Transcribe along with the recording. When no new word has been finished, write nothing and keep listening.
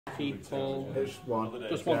people? It's one.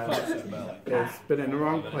 Just one person? It's been in the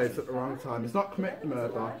wrong place at the wrong time. It's not committed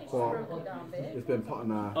murder, but it's been put in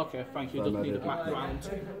there. Okay, thank you. Just need a background.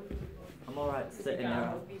 I'm alright sitting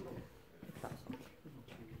there.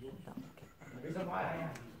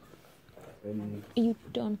 Are you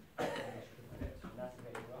done? Are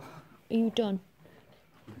you done?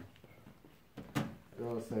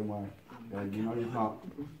 You're the same way. Yeah, you know you've not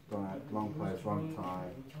done it. Wrong place, wrong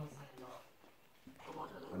time.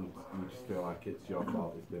 And you just feel like it's your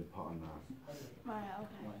fault it's been put on there. Right,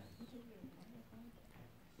 okay.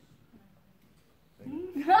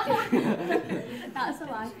 That's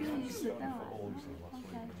how I feel. You sit there.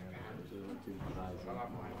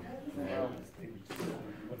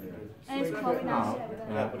 And it's Chloe now.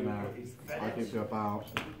 Yeah, no. I give you about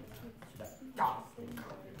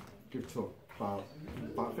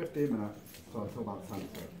about 15 minutes, so until about 10 to,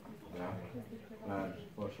 yeah.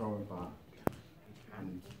 For showing back,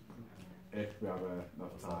 and if we have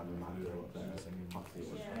enough time, we might do it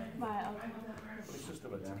afterwards. Right, okay. It's just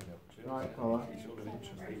about taking up. Right, Paula. He's sort of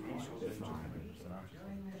interested. He's sort of interested.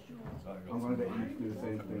 I'm going to get you to do the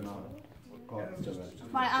same thing now.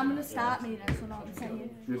 Right, I'm going to start me then, so not to tell you.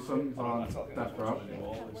 Your son's on death row,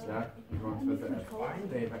 yeah? You're going to visit a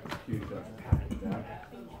day of execution, yeah?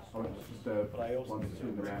 I want to disturb 1 to 2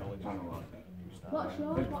 minute monologue. What's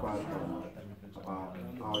yours? Think about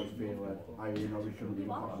how you're feeling, how you know we shouldn't be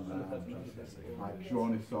put on there. Like,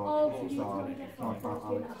 Sean is so talk about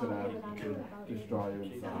how it's going to destroy you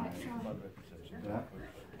inside. Yeah?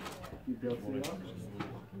 You be able to do that?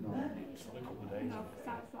 No.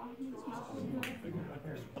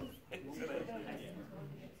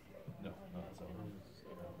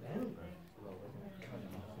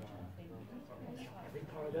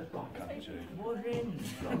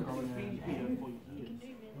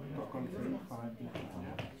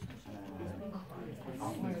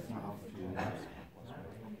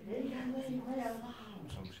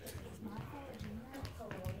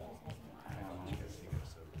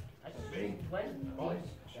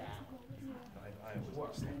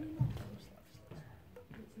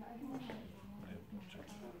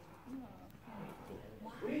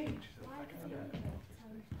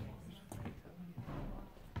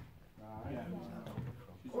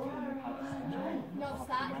 No,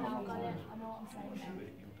 start now, got it. I know what I'm saying.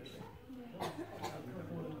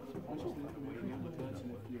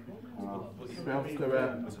 Be able to do it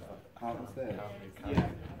out of there.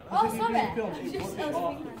 Oh, sorry. Just so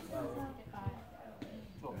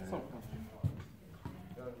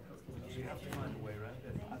You have to find a way around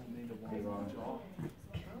it.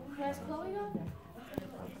 Where's Chloe gone?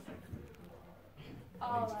 Oh,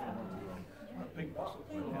 right.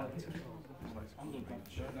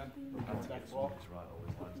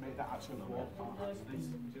 Made that actual walk.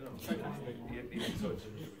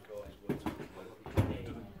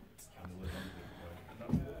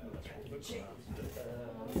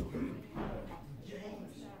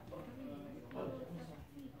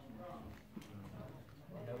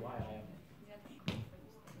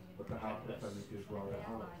 But the half percentages roll it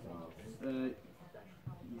out.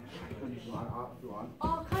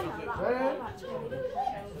 Oh, kind of.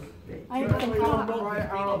 I Do haven't you know got.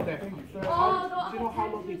 how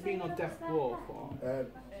long he's been on death row for?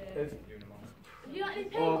 You got any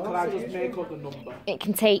Or papers? can I just make up the number? It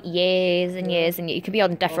can take years and years, and you could be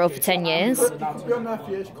on death row for 10 years. You could be on there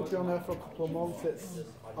for years, you could be on there for a couple of months. It's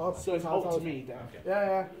odd. So it's up to me then?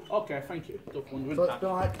 Yeah. Okay, thank you. Just wondering. So it's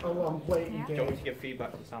been like a long waiting Do you want me game. to give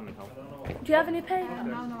feedback to Sam and help? Do you have any papers?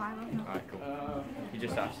 No, I don't. Alright, cool. You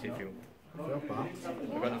just asked if you...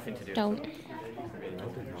 We've got nothing to do. Don't.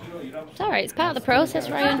 It's alright, it's part of the process,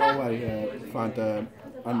 Ryan. Go away, find a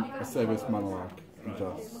service monologue and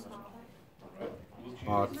just...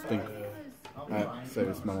 Or just think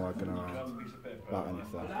service monologue and about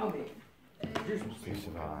anything. It's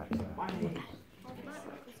alright.